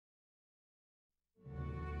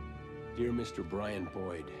Dear Mr. Brian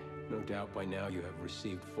Boyd, no doubt by now you have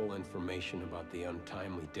received full information about the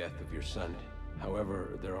untimely death of your son.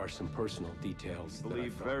 However, there are some personal details I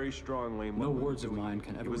believe very strongly in what no words of mine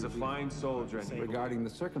can ever. He was a fine soldier and regarding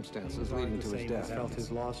the circumstances leading to his death. Felt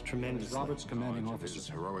his loss tremendously. Robert's commanding officer. His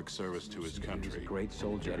heroic service to his country. He was a great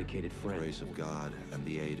soldier, dedicated friend. The grace of God and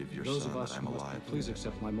the aid of your Those son of us that I'm who alive. please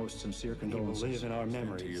accept my most sincere He will condolences. live in our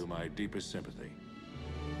memories. To you, my deepest sympathy.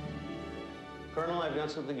 Colonel, I've got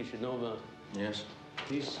something you should know about. Yes?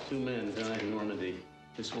 These two men died in Normandy.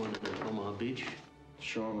 This one at Omaha Beach.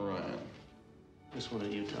 Sean Ryan. This one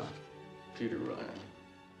at Utah. Peter Ryan.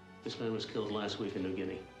 This man was killed last week in New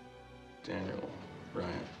Guinea. Daniel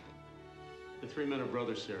Ryan. The three men are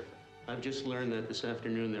brothers, sir. I've just learned that this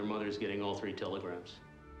afternoon their mother's getting all three telegrams.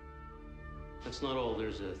 That's not all.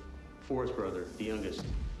 There's a fourth brother, the youngest.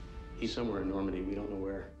 He's somewhere in Normandy. We don't know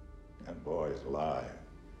where. That boy's alive.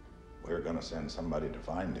 We're gonna send somebody to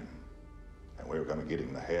find him. And we're gonna get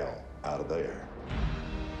him the hell out of there.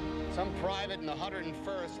 Some private in the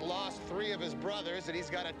 101st lost 3 of his brothers and he's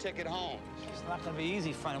got a ticket home. It's not gonna be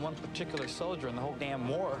easy finding one particular soldier in the whole damn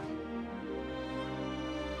war.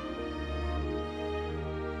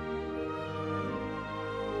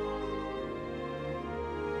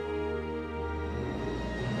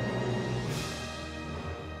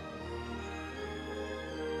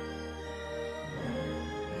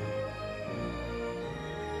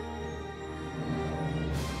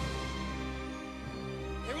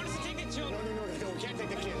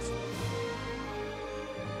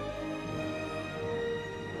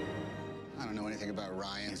 About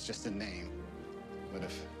Ryan, it's just a name. But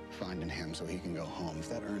if finding him so he can go home, if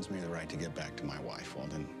that earns me the right to get back to my wife, well,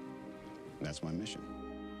 then that's my mission.